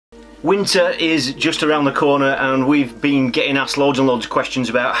Winter is just around the corner and we've been getting asked loads and loads of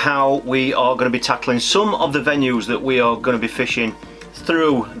questions about how we are going to be tackling some of the venues that we are going to be fishing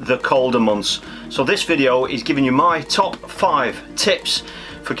through the colder months. So this video is giving you my top 5 tips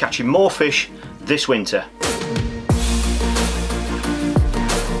for catching more fish this winter.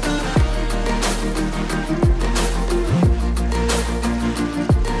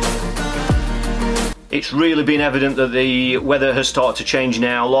 It's really been evident that the weather has started to change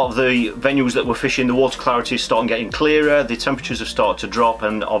now. A lot of the venues that we're fishing, the water clarity is starting getting clearer, the temperatures have started to drop,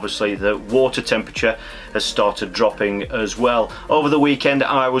 and obviously the water temperature has started dropping as well. Over the weekend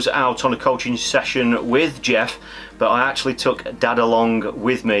I was out on a coaching session with Jeff, but I actually took Dad along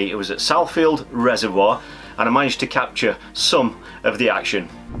with me. It was at Southfield Reservoir and I managed to capture some of the action.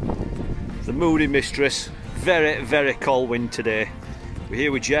 The Moody Mistress, very cold wind today. We're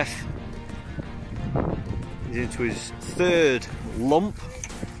here with Jeff. He's into his 3rd lump.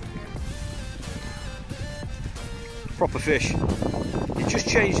 Proper fish. He just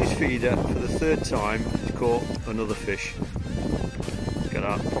changed his feeder for the 3rd time. He's caught another fish. Look at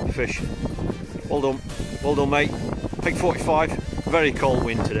that, proper fish. Well done mate. Peg 45. Very cold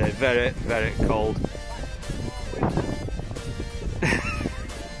wind today, very cold.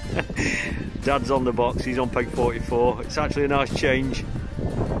 Dad's on the box, he's on peg 44. It's actually a nice change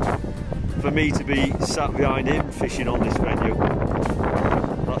for me to be sat behind him fishing on this venue.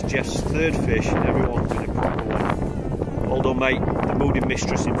 That's Jeff's 3rd fish and everyone's in a proper one. Well done mate, the Moody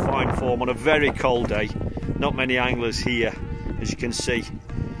Mistress in fine form on a very cold day. Not many anglers here as you can see,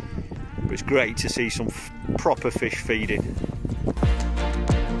 but it's great to see some proper fish feeding.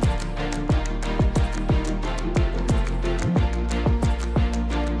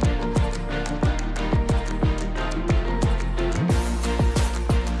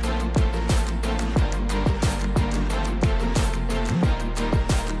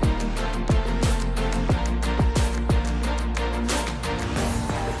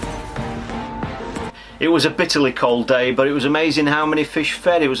 It was a bitterly cold day, but it was amazing how many fish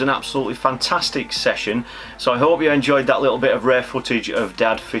fed. It was an absolutely fantastic session. So I hope you enjoyed that little bit of rare footage of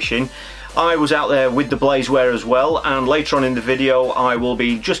Dad fishing. I was out there with the Blazeware as well, and later on in the video I will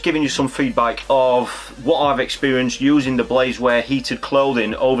be just giving you some feedback of what I've experienced using the Blazeware heated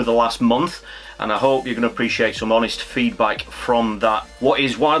clothing over the last month. And I hope you're going to appreciate some honest feedback from that, what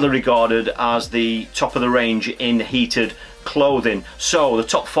is widely regarded as the top of the range in heated clothing. So the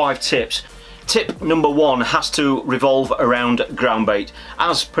top 5 tips. Tip number 1 has to revolve around ground bait.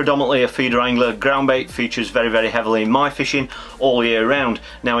 As predominantly a feeder angler, ground bait features very heavily in my fishing all year round.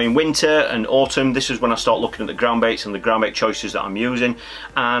 Now in winter and autumn, this is when I start looking at the ground baits and the ground bait choices that I'm using,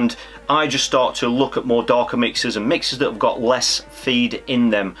 and I just start to look at more darker mixes and mixes that have got less feed in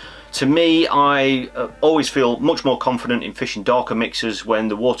them. To me, I always feel much more confident in fishing darker mixes when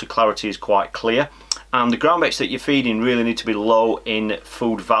the water clarity is quite clear. And the ground baits that you're feeding really need to be low in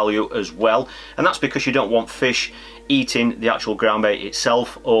food value as well, and that's because you don't want fish eating the actual ground bait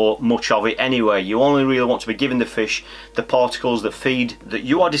itself or much of it anyway. You only really want to be giving the fish the particles that feed that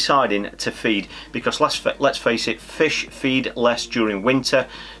you are deciding to feed, because let's face it, fish feed less during winter,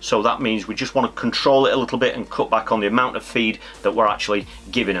 so that means we just want to control it a little bit and cut back on the amount of feed that we're actually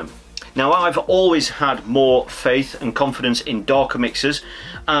giving them. Now I've always had more faith and confidence in darker mixes,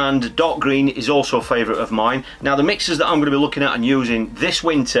 and dark green is also a favourite of mine. Now the mixes that I'm going to be looking at and using this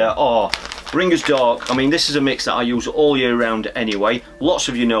winter are Ringer's Dark. I mean, this is a mix that I use all year round anyway. Lots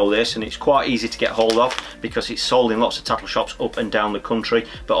of you know this, and it's quite easy to get hold of because it's sold in lots of tackle shops up and down the country,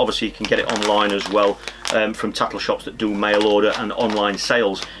 but obviously you can get it online as well from tackle shops that do mail order and online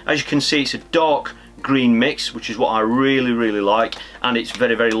sales. As you can see, it's a dark green mix, which is what I really like, and it's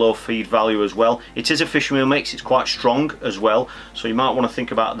very low feed value as well. It is a fish meal mix, it's quite strong as well, so you might want to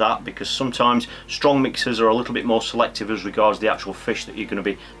think about that, because sometimes strong mixes are a little bit more selective as regards the actual fish that you're going to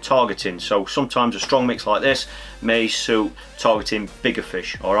be targeting. So sometimes a strong mix like this may suit targeting bigger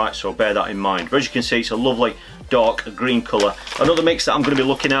fish, alright, so bear that in mind. But as you can see, it's a lovely dark green colour. Another mix that I'm going to be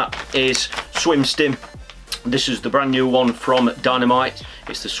looking at is Swim Stim. This is the brand new one from Dynamite.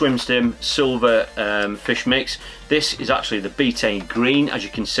 It's the Swim Stim Silver fish mix. This is actually the betaine green, as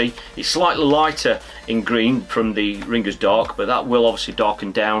you can see. It's slightly lighter in green from the Ringer's Dark, but that will obviously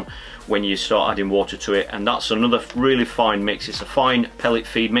darken down when you start adding water to it, and that's another really fine mix. It's a fine pellet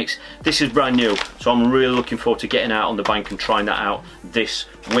feed mix. This is brand new, so I'm really looking forward to getting out on the bank and trying that out this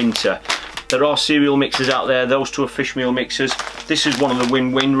winter. There are cereal mixers out there, those two are fish meal mixers. This is one of the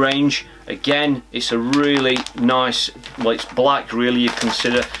win-win range. Again, it's a really nice, well, it's black really, you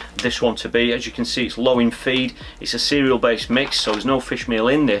consider this one to be. As you can see, it's low in feed. It's a cereal based mix, so there's no fish meal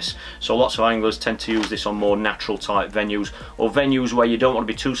in this, so lots of anglers tend to use this on more natural type venues, or venues where you don't want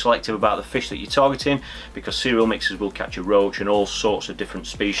to be too selective about the fish that you're targeting, because cereal mixers will catch a roach and all sorts of different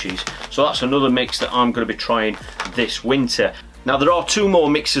species. So that's another mix that I'm going to be trying this winter. Now there are two more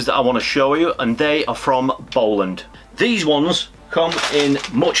mixers that I want to show you, and they are from Boland. These ones come in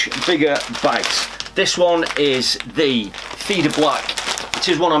much bigger bags. This one is the FEEDER Black. It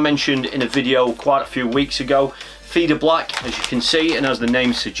is one I mentioned in a video quite a few weeks ago. FEEDER Black, as you can see, and as the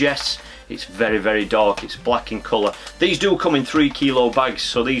name suggests, it's very, very dark. It's black in colour. These do come in 3 kilo bags,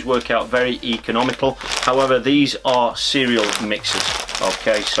 so these work out very economical. However, these are cereal mixers.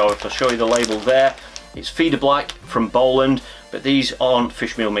 Okay, so if I show you the label there, it's FEEDER Black from Boland, but these aren't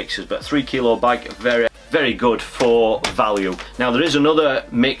fish meal mixers, but 3 kilo bag, very, very good for value. Now there is another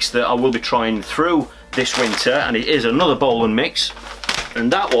mix that I will be trying through this winter, and it is another Boland mix, and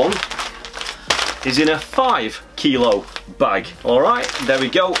that one is in a 5 kilo bag. Alright, there we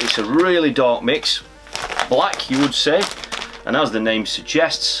go. It's a really dark mix, black you would say, and as the name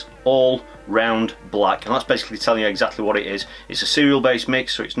suggests, all round black, and that's basically telling you exactly what it is. It's a cereal based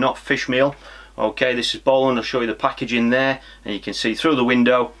mix, so it's not fish meal. Okay, this is Boland. I'll show you the packaging there, and you can see through the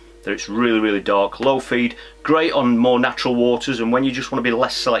window that it's really, really dark, low feed, great on more natural waters and when you just want to be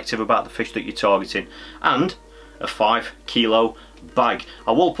less selective about the fish that you're targeting. And a 5 kilo bag.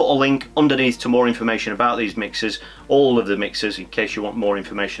 I will put a link underneath to more information about these mixers, all of the mixers, in case you want more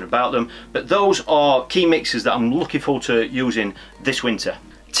information about them. But those are key mixers that I'm looking forward to using this winter.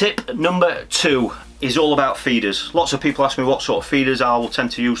 Tip number 2 is all about feeders. Lots of people ask me what sort of feeders I will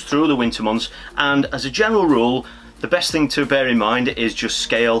tend to use through the winter months, and as a general rule, the best thing to bear in mind is just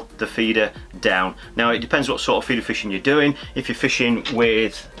scale the feeder down. Now it depends what sort of feeder fishing you're doing. If you're fishing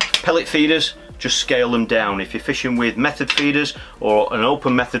with pellet feeders, just scale them down. If you're fishing with method feeders or an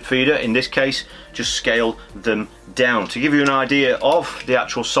open method feeder, in this case, just scale them down. To give you an idea of the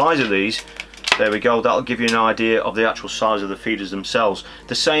actual size of these, there we go, that'll give you an idea of the actual size of the feeders themselves.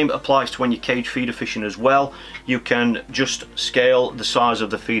 The same applies to when you're cage feeder fishing as well. You can just scale the size of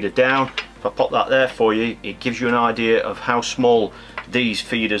the feeder down. If I pop that there for you, it gives you an idea of how small these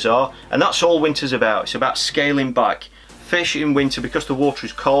feeders are. And that's all winter's about. It's about scaling back. Fish in winter, because the water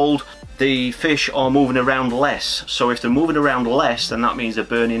is cold, the fish are moving around less. So if they're moving around less, then that means they're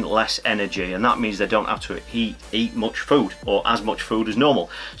burning less energy, and that means they don't have to eat much food, or as much food as normal.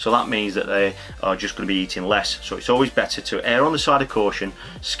 So that means that they are just going to be eating less. So it's always better to err on the side of caution,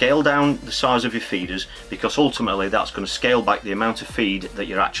 scale down the size of your feeders, because ultimately that's going to scale back the amount of feed that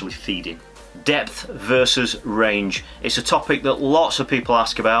you're actually feeding. Depth versus range. It's a topic that lots of people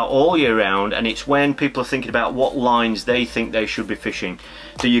ask about all year round, and it's when people are thinking about what lines they think they should be fishing.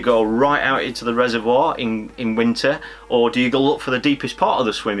 Do you go right out into the reservoir in winter, or do you go look for the deepest part of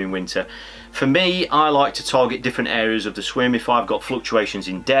the swim in winter? For me, I like to target different areas of the swim. If I've got fluctuations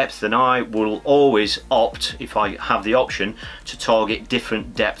in depth, then I will always opt, if I have the option, to target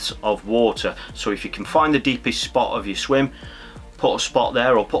different depths of water. So if you can find the deepest spot of your swim, put a spot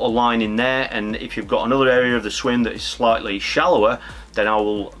there or put a line in there, and if you've got another area of the swim that is slightly shallower, then I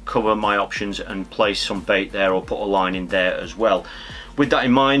will cover my options and place some bait there or put a line in there as well. With that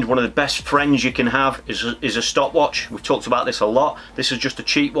in mind, one of the best friends you can have is a stopwatch. We've talked about this a lot. This is just a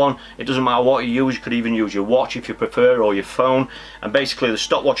cheap one. It doesn't matter what you use. You could even use your watch if you prefer, or your phone. And basically the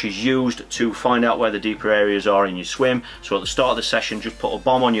stopwatch is used to find out where the deeper areas are in your swim. So at the start of the session, just put a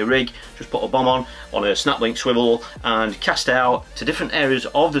bomb on your rig, just put a bomb on a snap link swivel, and cast out to different areas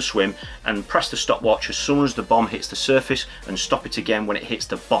of the swim, and press the stopwatch as soon as the bomb hits the surface, and stop it again when it hits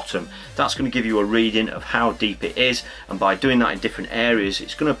the bottom. That's going to give you a reading of how deep it is, and by doing that in different areas,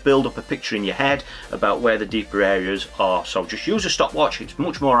 it's going to build up a picture in your head about where the deeper areas are. So just use a stopwatch. It's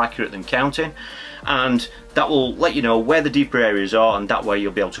much more accurate than counting, and that will let you know where the deeper areas are, and that way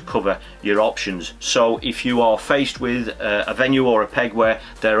you'll be able to cover your options. So if you are faced with a venue or a peg where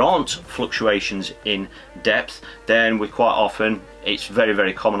there aren't fluctuations in depth, then we quite often, it's very,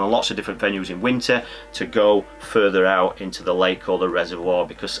 very common on lots of different venues in winter to go further out into the lake or the reservoir,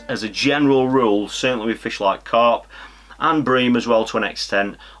 because as a general rule, certainly with fish like carp and bream as well to an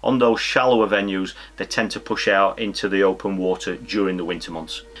extent, on those shallower venues, they tend to push out into the open water during the winter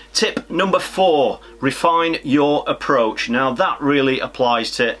months. Tip number 4, refine your approach. Now that really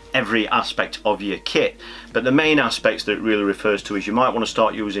applies to every aspect of your kit, but the main aspects that it really refers to is you might want to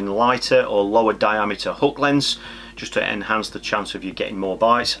start using lighter or lower diameter hook lengths. just to enhance the chance of you getting more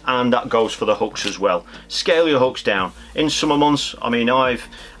bites. And that goes for the hooks as well. Scale your hooks down. In summer months, I mean, I've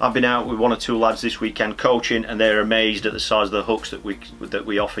been out with 1 or 2 lads this weekend coaching, and they're amazed at the size of the hooks that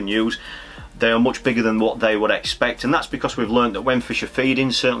we often use. They are much bigger than what they would expect, and that's because we've learned that when fish are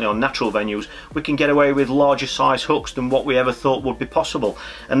feeding, certainly on natural venues, we can get away with larger size hooks than what we ever thought would be possible,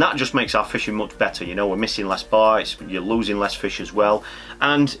 and that just makes our fishing much better. You know, we're missing less bites, you're losing less fish as well,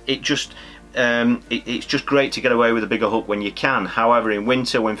 and it's just great to get away with a bigger hook when you can. However, in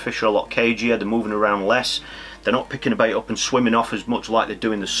winter, when fish are a lot cagier, they're moving around less, they're not picking a bait up and swimming off as much like they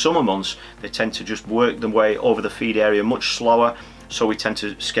do in the summer months. They tend to just work their way over the feed area much slower, so we tend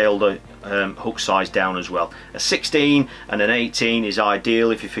to scale the hook size down as well. A 16 and an 18 is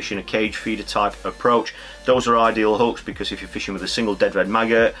ideal if you're fishing a cage feeder type approach. Those are ideal hooks because if you're fishing with a single dead red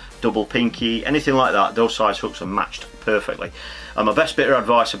maggot, double pinky, anything like that, those size hooks are matched perfectly. And my best bit of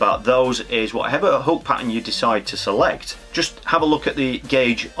advice about those is whatever hook pattern you decide to select, just have a look at the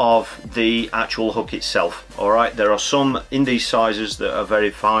gauge of the actual hook itself. Alright, there are some in these sizes that are very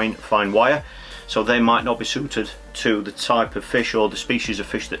fine wire, so they might not be suited to the type of fish or the species of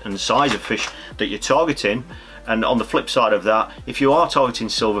fish and size of fish that you're targeting. And on the flip side of that, if you are targeting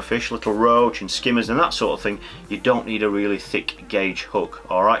silverfish, little roach and skimmers and that sort of thing, you don't need a really thick gauge hook.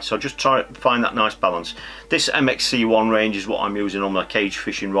 Alright, so just try to find that nice balance. This MXC1 range is what I'm using on my cage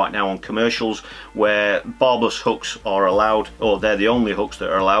fishing right now on commercials, where barbless hooks are allowed, or they're the only hooks that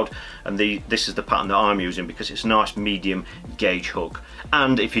are allowed, and this is the pattern that I'm using because it's a nice medium gauge hook.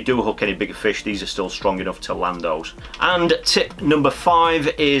 And if you do hook any bigger fish, these are still strong enough to land those. And tip number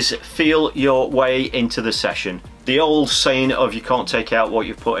 5 is feel your way into the session. The old saying of you can't take out what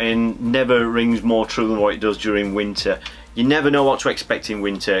you've put in never rings more true than what it does during winter. You never know what to expect in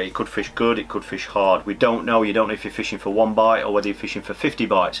winter. It could fish good, it could fish hard. We don't know. You don't know if you're fishing for 1 bite or whether you're fishing for 50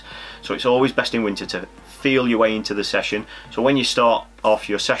 bites. So it's always best in winter to feel your way into the session. So when you start off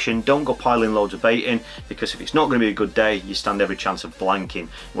your session, don't go piling loads of bait in, because if it's not going to be a good day, you stand every chance of blanking.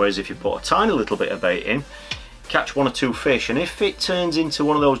 Whereas if you put a tiny little bit of bait in, catch 1 or 2 fish, and if it turns into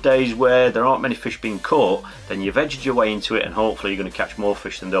one of those days where there aren't many fish being caught, then you've edged your way into it and hopefully you're going to catch more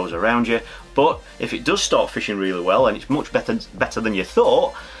fish than those around you. But if it does start fishing really well and it's much better than you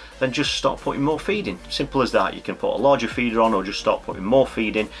thought, then just start putting more feed in. Simple as that. You can put a larger feeder on or just start putting more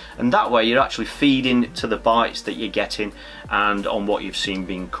feed in, and that way you're actually feeding to the bites that you're getting and on what you've seen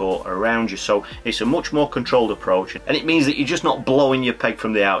being caught around you. So it's a much more controlled approach, and it means that you're just not blowing your peg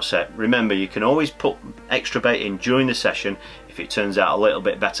from the outset. Remember, you can always put extra bait in during the session if it turns out a little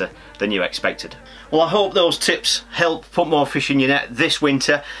bit better than you expected. Well, I hope those tips help put more fish in your net this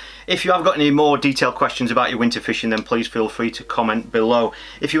winter. If you have got any more detailed questions about your winter fishing, then please feel free to comment below.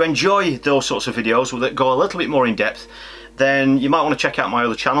 If you enjoy those sorts of videos that go a little bit more in depth, then you might want to check out my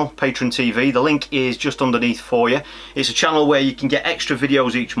other channel, Patron TV. The link is just underneath for you. It's a channel where you can get extra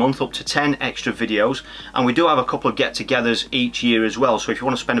videos each month, up to 10 extra videos, and we do have a couple of get-togethers each year as well. So if you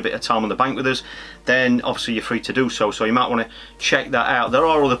want to spend a bit of time on the bank with us, then obviously you're free to do so. So you might want to check that out. There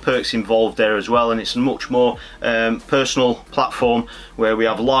are other perks involved there as well, and it's a much more personal platform where we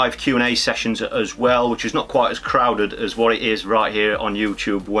have live Q&A sessions as well, which is not quite as crowded as what it is right here on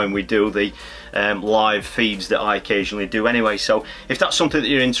YouTube when we do the live feeds that I occasionally do anyway. So if that's something that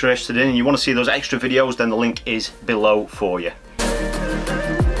you're interested in and you want to see those extra videos, then the link is below for you.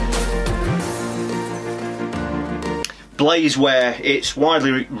 Blazewear, it's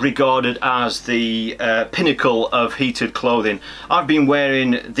widely regarded as the pinnacle of heated clothing. I've been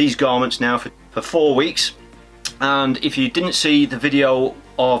wearing these garments now for 4 weeks, and if you didn't see the video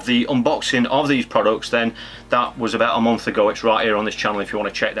of the unboxing of these products, then that was about a month ago. It's right here on this channel if you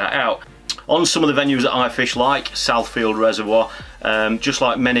want to check that out. On some of the venues that I fish, like Southfield Reservoir, just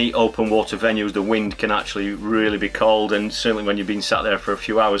like many open water venues, the wind can actually really be cold, and certainly when you've been sat there for a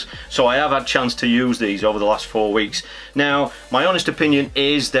few hours. So I have had a chance to use these over the last 4 weeks. Now, my honest opinion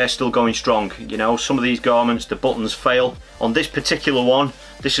is they're still going strong. You know, some of these garments, the buttons fail. On this particular one,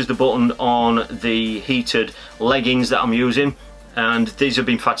 this is the button on the heated leggings that I'm using, and these have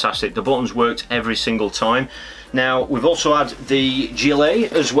been fantastic. The buttons worked every single time. Now, we've also had the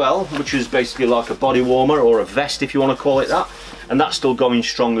gilet as well, which is basically like a body warmer or a vest if you want to call it that, and that's still going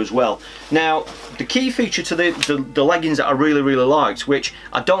strong as well. Now, the key feature to the leggings that I really liked, which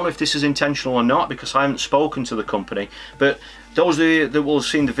I don't know if this is intentional or not because I haven't spoken to the company, but those that will have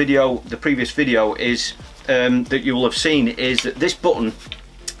seen the video, the previous video, is that you will have seen is that this button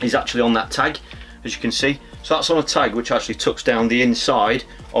is actually on that tag, as you can see. So that's on a tag which actually tucks down the inside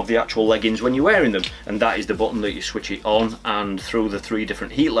of the actual leggings when you're wearing them, and that is the button that you switch it on and through the 3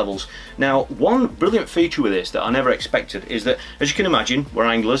 different heat levels. Now, one brilliant feature with this that I never expected is that, as you can imagine, we're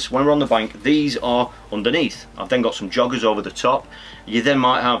anglers. When we're on the bank, these are underneath. I've then got some joggers over the top. You then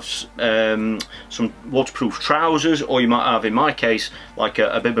might have some waterproof trousers, or you might have, in my case, like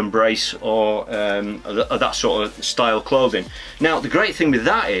a bib and brace, or that sort of style clothing. Now, the great thing with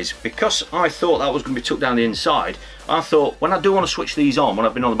that is, because I thought that was going to be tucked down the inside, I thought when I do want to switch these on, when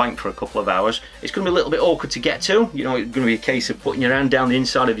I've been on the bank for a couple of hours, it's going to be a little bit awkward to get to. You know, it's going to be a case of putting your hand down the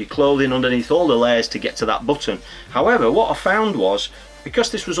inside of your clothing underneath all the layers to get to that button. However, what I found was,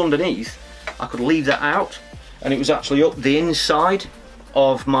 because this was underneath, I could leave that out, and it was actually up the inside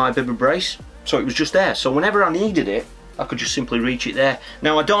of my bib and brace, so it was just there. So whenever I needed it, I could just simply reach it there.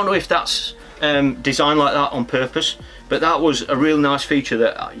 Now, I don't know if that's designed like that on purpose, but that was a real nice feature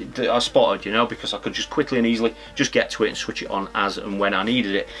that I spotted, you know, because I could just quickly and easily just get to it and switch it on as and when I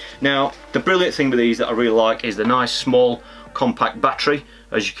needed it. Now, the brilliant thing with these that I really like is the nice small compact battery,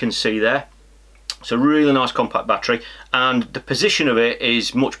 as you can see there. It's a really nice compact battery, and the position of it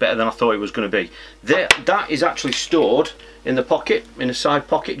is much better than I thought it was going to be. That is actually stored in the pocket, in the side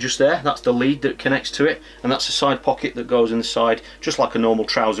pocket just there. That's the lead that connects to it, and that's the side pocket that goes in the side, just like a normal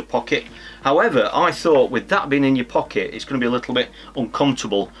trouser pocket. However, I thought with that being in your pocket, it's going to be a little bit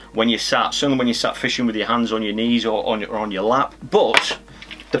uncomfortable when you sat, certainly when you sat fishing with your hands on your knees or on your lap. But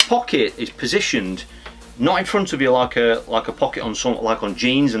the pocket is positioned not in front of you like a pocket on something like on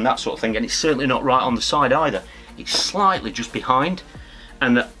jeans and that sort of thing, and it's certainly not right on the side either. It's slightly just behind,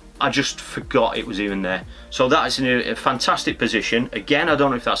 and I just forgot it was even there. So that is in a fantastic position. Again, I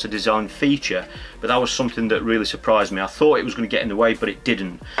don't know if that's a design feature, but that was something that really surprised me. I thought it was going to get in the way, but it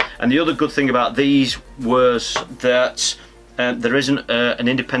didn't. And the other good thing about these was that there isn't an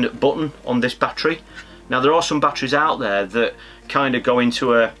independent button on this battery. Now, there are some batteries out there that kind of go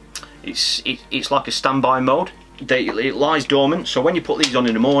into a it's like a standby mode. It lies dormant, so when you put these on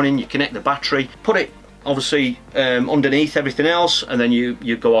in the morning, you connect the battery, put it obviously underneath everything else, and then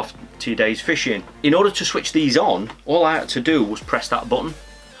you go off to your day's fishing. In order to switch these on, all I had to do was press that button.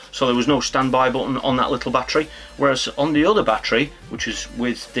 So there was no standby button on that little battery, whereas on the other battery, which is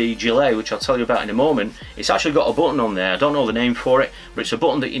with the gilet, which I'll tell you about in a moment, it's actually got a button on there. I don't know the name for it, but it's a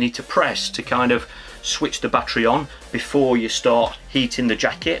button that you need to press to kind of switch the battery on before you start heating the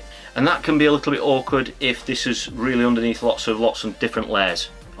jacket, and that can be a little bit awkward if this is really underneath lots of different layers.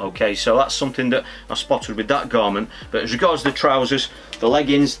 Okay, so that's something that I spotted with that garment. But as regards the trousers, the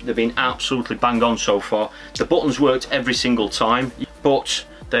leggings, they've been absolutely bang on so far. The buttons worked every single time, but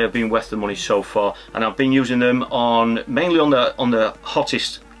they have been worth the money so far, and I've been using them mainly on the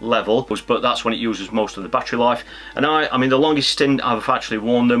hottest level, but that's when it uses most of the battery life. And I mean the longest stint I've actually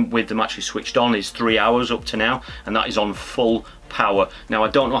worn them with them actually switched on is 3 hours up to now, and that is on full power. Now, I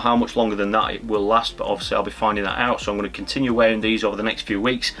don't know how much longer than that it will last, but obviously I'll be finding that out, so I'm going to continue wearing these over the next few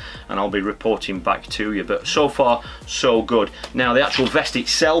weeks, and I'll be reporting back to you. But so far so good. Now, the actual vest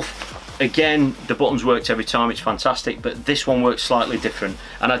itself, again, the buttons worked every time, it's fantastic, but this one works slightly different,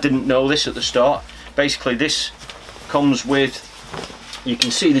 and I didn't know this at the start. Basically, this comes with, you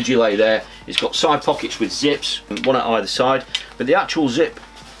can see the gilet there, it's got side pockets with zips, one at either side, but the actual zip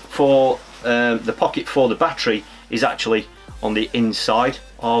for the pocket for the battery is actually on the inside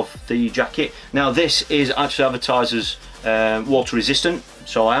of the jacket. Now, this is actually advertised as water resistant,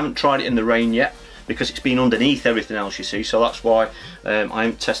 so I haven't tried it in the rain yet because it's been underneath everything else, you see, so that's why I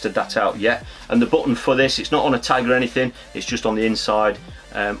haven't tested that out yet. And the button for this, it's not on a tag or anything, it's just on the inside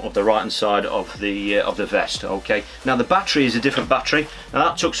of the right hand side of the vest. Okay, now the battery is a different battery. Now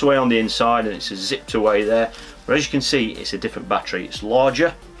that tucks away on the inside and it's zipped away there, but as you can see, it's a different battery. It's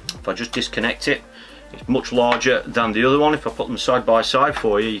larger. If I just disconnect it, it's much larger than the other one. If I put them side by side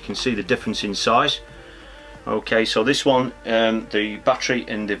for you, you can see the difference in size. Okay, so this one, the battery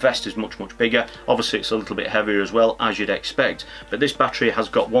in the vest is much bigger. Obviously it's a little bit heavier as well, as you'd expect, but this battery has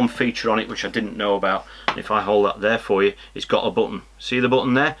got one feature on it which I didn't know about. If I hold that there for you, it's got a button. See the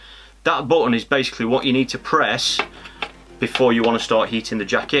button there? That button is basically what you need to press before you want to start heating the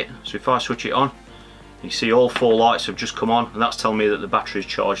jacket. So if I switch it on, you see all 4 lights have just come on, and that's telling me that the battery is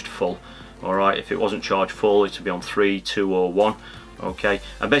charged full. Alright, if it wasn't charged full, it would be on 3, 2 or 1. Okay,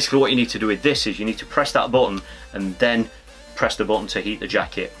 and basically what you need to do with this is you need to press that button and then press the button to heat the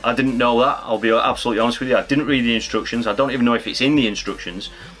jacket. I didn't know that, I'll be absolutely honest with you. I didn't read the instructions. I don't even know if it's in the instructions.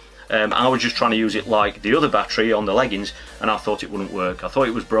 I was just trying to use it like the other battery on the leggings, and I thought it wouldn't work. I thought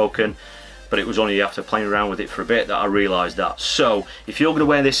it was broken, but it was only after playing around with it for a bit that I realised that. So if you're going to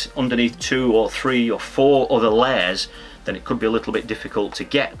wear this underneath 2 or 3 or 4 other layers, then it could be a little bit difficult to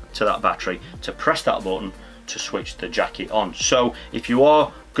get to that battery, to press that button to switch the jacket on. So if you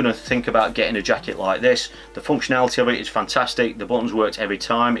are going to think about getting a jacket like this, the functionality of it is fantastic. The buttons worked every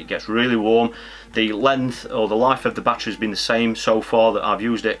time. It gets really warm. The length or the life of the battery has been the same so far that I've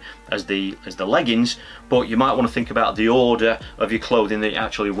used it as the leggings, but you might want to think about the order of your clothing that you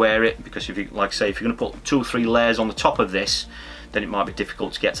actually wear it, because if you, like I say, if you're going to put 2 or 3 layers on the top of this, then it might be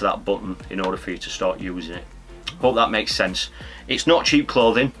difficult to get to that button in order for you to start using it. Hope that makes sense. It's not cheap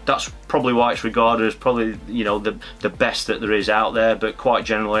clothing. That's probably why it's regarded as probably, you know, the best that there is out there, but quite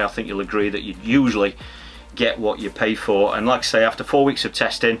generally I think you'll agree that you usually get what you pay for. And like I say, after 4 weeks of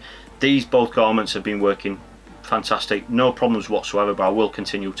testing, these both garments have been working fantastic, no problems whatsoever, but I will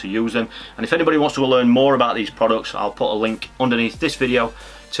continue to use them. And if anybody wants to learn more about these products, I'll put a link underneath this video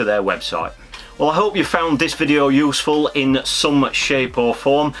to their website. Well, I hope you found this video useful in some shape or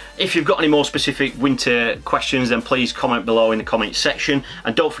form. If you've got any more specific winter questions, then please comment below in the comment section,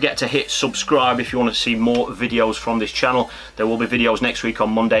 and don't forget to hit subscribe if you want to see more videos from this channel. There will be videos next week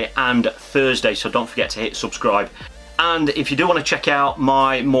on Monday and Thursday, so don't forget to hit subscribe. And if you do want to check out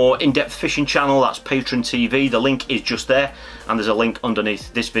my more in-depth fishing channel, that's Patreon TV, the link is just there, and there's a link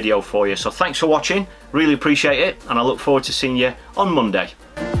underneath this video for you. So thanks for watching, really appreciate it, and I look forward to seeing you on Monday.